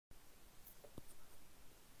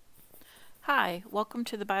Hi, welcome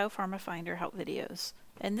to the BioPharma Finder help videos.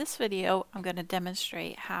 In this video, I'm going to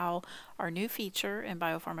demonstrate how our new feature in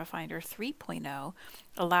BioPharma Finder 3.0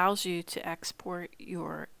 allows you to export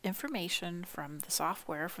your information from the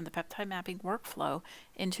software, from the peptide mapping workflow,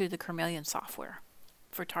 into the Chromeleon software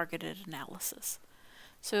for targeted analysis.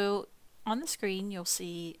 So on the screen, you'll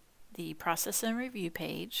see the process and review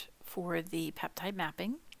page for the peptide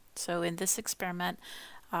mapping. So in this experiment,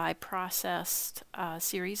 I processed a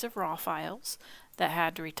series of raw files that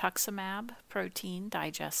had rituximab protein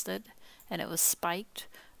digested, and it was spiked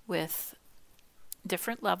with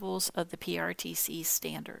different levels of the PRTC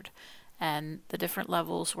standard. And the different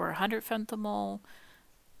levels were 100 femtomole,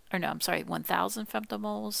 1000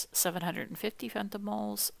 femtomoles, 750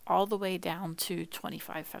 femtomoles, all the way down to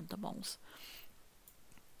 25 femtomoles.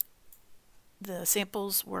 The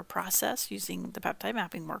samples were processed using the peptide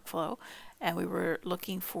mapping workflow, and we were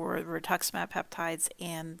looking for the rituximab peptides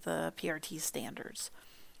and the PRT standards.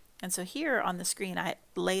 And so here on the screen, I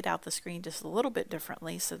laid out the screen just a little bit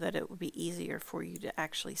differently so that it would be easier for you to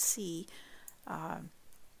actually see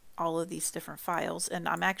all of these different files. And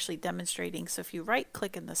I'm actually demonstrating, so if you right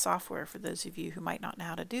click in the software, for those of you who might not know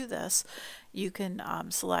how to do this, you can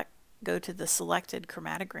go to the selected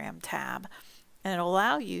chromatogram tab, and it'll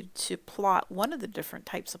allow you to plot one of the different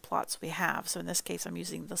types of plots we have. So in this case, I'm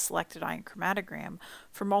using the selected ion chromatogram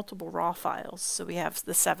for multiple raw files. So we have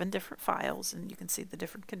the 7 different files, and you can see the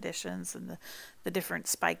different conditions and the different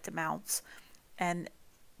spiked amounts. And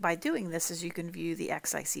by doing this, you can view the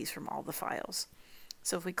XICs from all the files.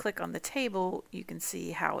 So if we click on the table, you can see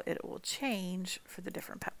how it will change for the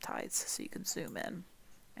different peptides. So you can zoom in,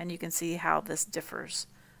 and you can see how this differs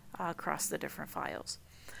across the different files.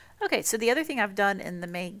 Okay, so the other thing I've done in the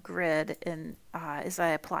main grid is I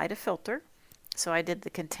applied a filter. So I did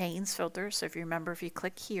the contains filter. So if you remember, if you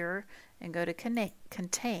click here and go to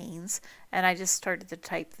contains, and I just started to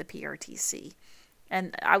type the PRTC.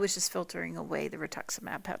 And I was just filtering away the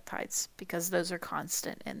rituximab peptides because those are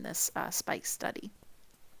constant in this spike study.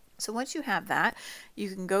 So once you have that,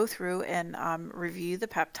 you can go through and review the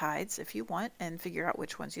peptides if you want and figure out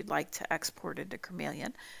which ones you'd like to export into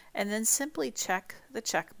Chromeleon. And then simply check the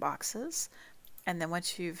check boxes. And then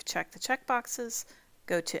once you've checked the check boxes,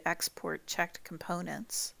 go to Export Checked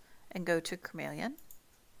Components and go to Chromeleon.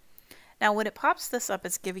 Now when it pops this up,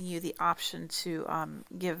 it's giving you the option to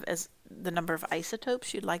give as the number of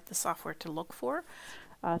isotopes you'd like the software to look for.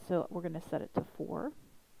 So we're going to set it to 4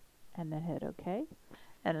 and then hit OK.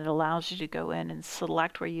 And it allows you to go in and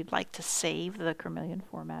select where you'd like to save the Chromeleon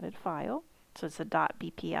formatted file. So it's a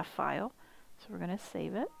 .bpf file. So we're going to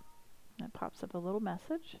save it. And it pops up a little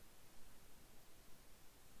message.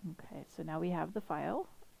 Okay, so now we have the file.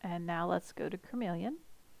 And now let's go to Chromeleon.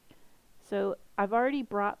 So I've already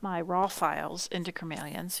brought my raw files into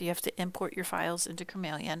Chromeleon. So you have to import your files into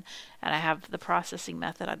Chromeleon. And I have the processing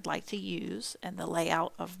method I'd like to use and the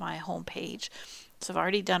layout of my home page. So I've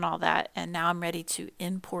already done all that, and now I'm ready to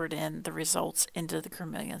import in the results into the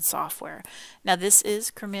Chromeleon software. Now this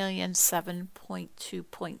is Chromeleon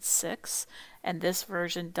 7.2.6, and this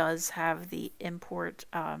version does have the import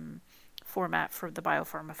format for the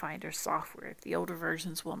BioPharma Finder software. The older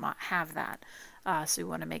versions will not have that, so you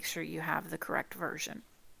want to make sure you have the correct version.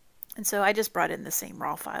 And so I just brought in the same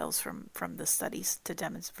raw files from the studies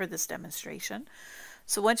for this demonstration.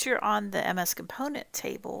 So once you're on the MS component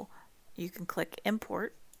table, you can click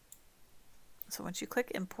import. So once you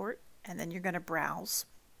click import, and then you're going to browse.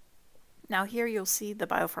 Now here you'll see the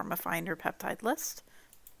BioPharma Finder peptide list.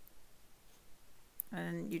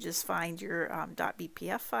 And you just find your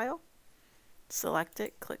 .bpf file, select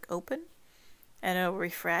it, click open, and it'll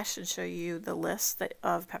refresh and show you the list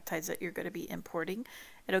of peptides that you're going to be importing.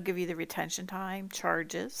 It'll give you the retention time,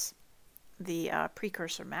 charges, the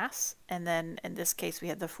precursor mass, and then in this case we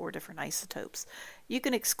had the 4 different isotopes. You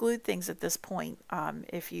can exclude things at this point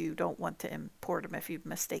if you don't want to import them, if you've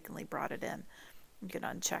mistakenly brought it in. You can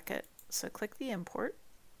uncheck it. So click the import.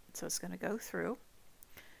 So it's going to go through.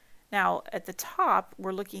 Now at the top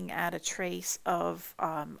we're looking at a trace of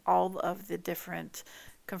all of the different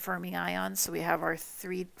confirming ions. So we have our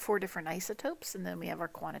 4 different isotopes, and then we have our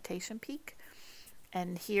quantitation peak.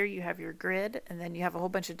 And here you have your grid, and then you have a whole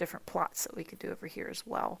bunch of different plots that we could do over here as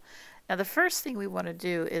well. Now the first thing we want to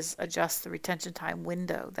do is adjust the retention time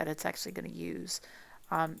window that it's actually going to use.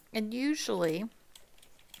 And usually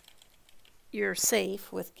you're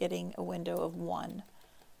safe with getting a window of 1.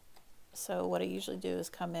 So what I usually do is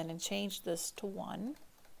come in and change this to 1.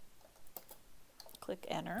 Click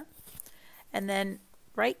enter. And then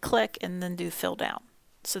right click and then do fill down.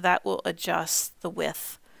 So that will adjust the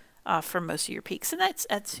width for most of your peaks, and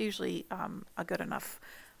that's usually a good enough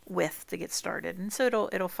width to get started. And so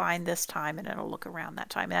it'll find this time and it'll look around that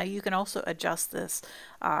time. Now you can also adjust this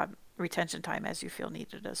retention time as you feel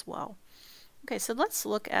needed as well. Okay, so let's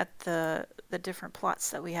look at the different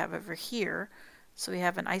plots that we have over here. So we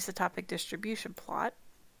have an isotopic distribution plot.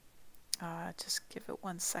 Just give it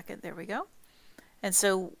 1 second. There we go. And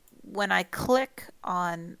so when I click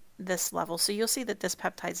on this level, so you'll see that this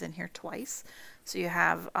peptide's in here twice. So you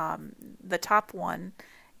have the top one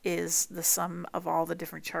is the sum of all the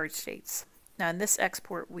different charge states. Now in this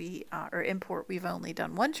export or import, we've only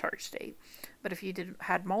done one charge state. But if you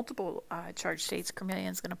had multiple charge states,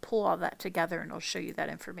 Chromeleon is going to pull all that together and it'll show you that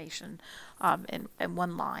information in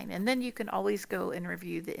one line. And then you can always go and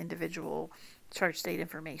review the individual charge state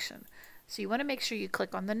information. So you want to make sure you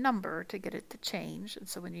click on the number to get it to change. And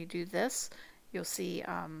so when you do this, you'll see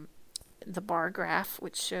the bar graph,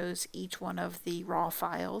 which shows each one of the raw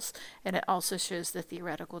files, and it also shows the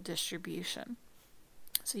theoretical distribution.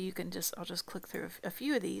 So you can I'll just click through a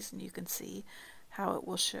few of these and you can see how it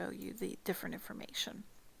will show you the different information.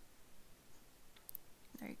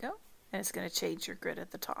 There you go. And it's going to change your grid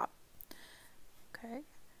at the top. Okay.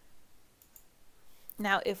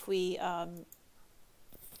 Now if we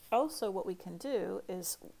also, what we can do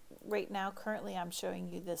is, right now, currently I'm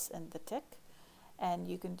showing you this in the tick, and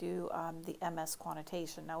you can do the MS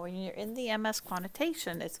quantitation. Now when you're in the MS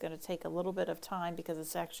quantitation, it's going to take a little bit of time because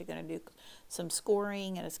it's actually going to do some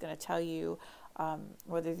scoring and it's going to tell you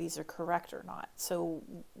whether these are correct or not. So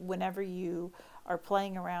whenever you are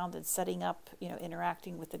playing around and setting up,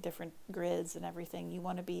 interacting with the different grids and everything, you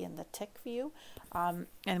want to be in the tick view. And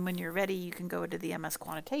when you're ready, you can go into the MS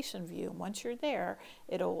quantitation view. And once you're there,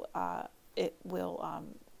 you'll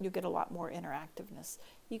get a lot more interactiveness.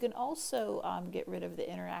 You can also get rid of the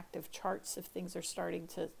interactive charts if things are starting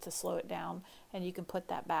to slow it down, and you can put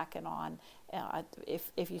that back and on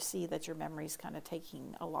if you see that your memory is kind of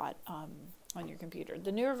taking a lot on your computer.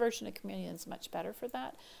 The newer version of Chromeleon is much better for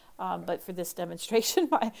that, but for this demonstration,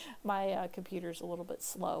 my computer is a little bit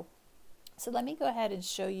slow. So let me go ahead and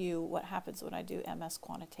show you what happens when I do MS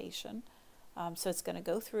quantitation. So it's going to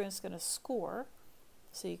go through and it's going to score.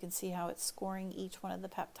 So you can see how it's scoring each one of the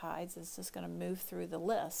peptides. It's just going to move through the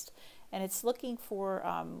list, and it's looking for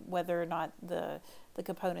whether or not the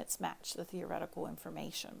components match the theoretical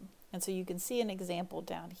information. And so you can see an example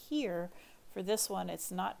down here. For this one,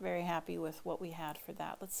 it's not very happy with what we had for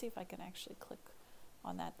that. Let's see if I can actually click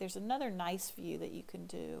on that. There's another nice view that you can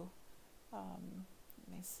do.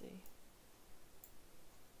 Let me see.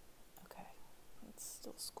 Okay, it's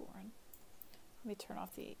still scoring. Let me turn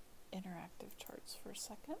off the interactive charts for a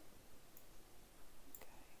second.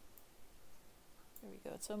 Okay, there we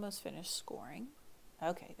go. It's almost finished scoring.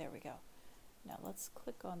 Okay, there we go. Now let's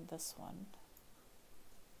click on this one.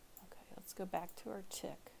 Okay, let's go back to our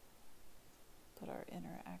tick. Put our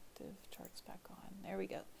interactive charts back on. There we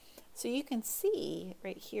go. So you can see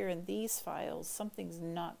right here in these files, something's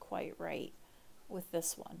not quite right with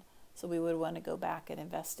this one. So we would want to go back and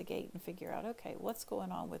investigate and figure out, okay, what's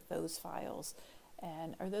going on with those files?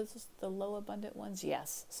 And are those the low abundant ones?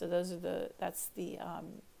 Yes. So those are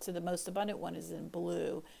so the most abundant one is in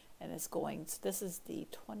blue, and it's going, so this is the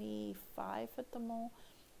 25 femtomole,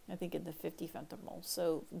 I think in the 50 femtomole.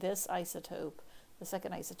 So this isotope, the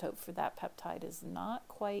second isotope for that peptide, is not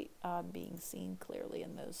quite being seen clearly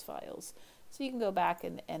in those files. So you can go back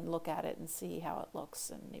and look at it and see how it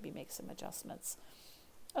looks and maybe make some adjustments.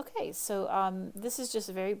 Okay, so this is just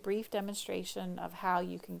a very brief demonstration of how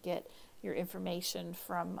you can get your information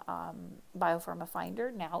from BioPharma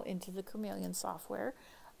Finder now into the Chromeleon software,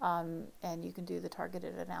 and you can do the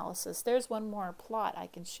targeted analysis. There's one more plot I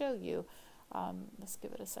can show you. Let's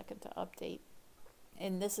give it a second to update.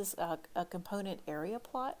 And this is a component area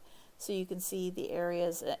plot, so you can see the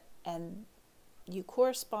areas, and you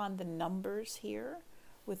correspond the numbers here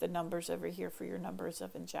with the numbers over here for your numbers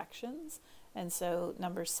of injections. And so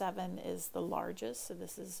number 7 is the largest, so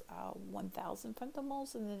this is 1,000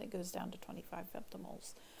 femtomoles, and then it goes down to 25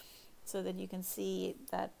 femtomoles. So that you can see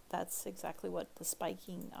that that's exactly what the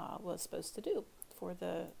spiking was supposed to do for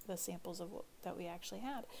the samples that we actually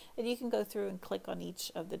had. And you can go through and click on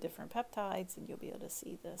each of the different peptides, and you'll be able to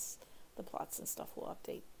see this. The plots and stuff will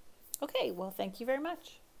update. Okay, well, thank you very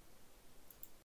much.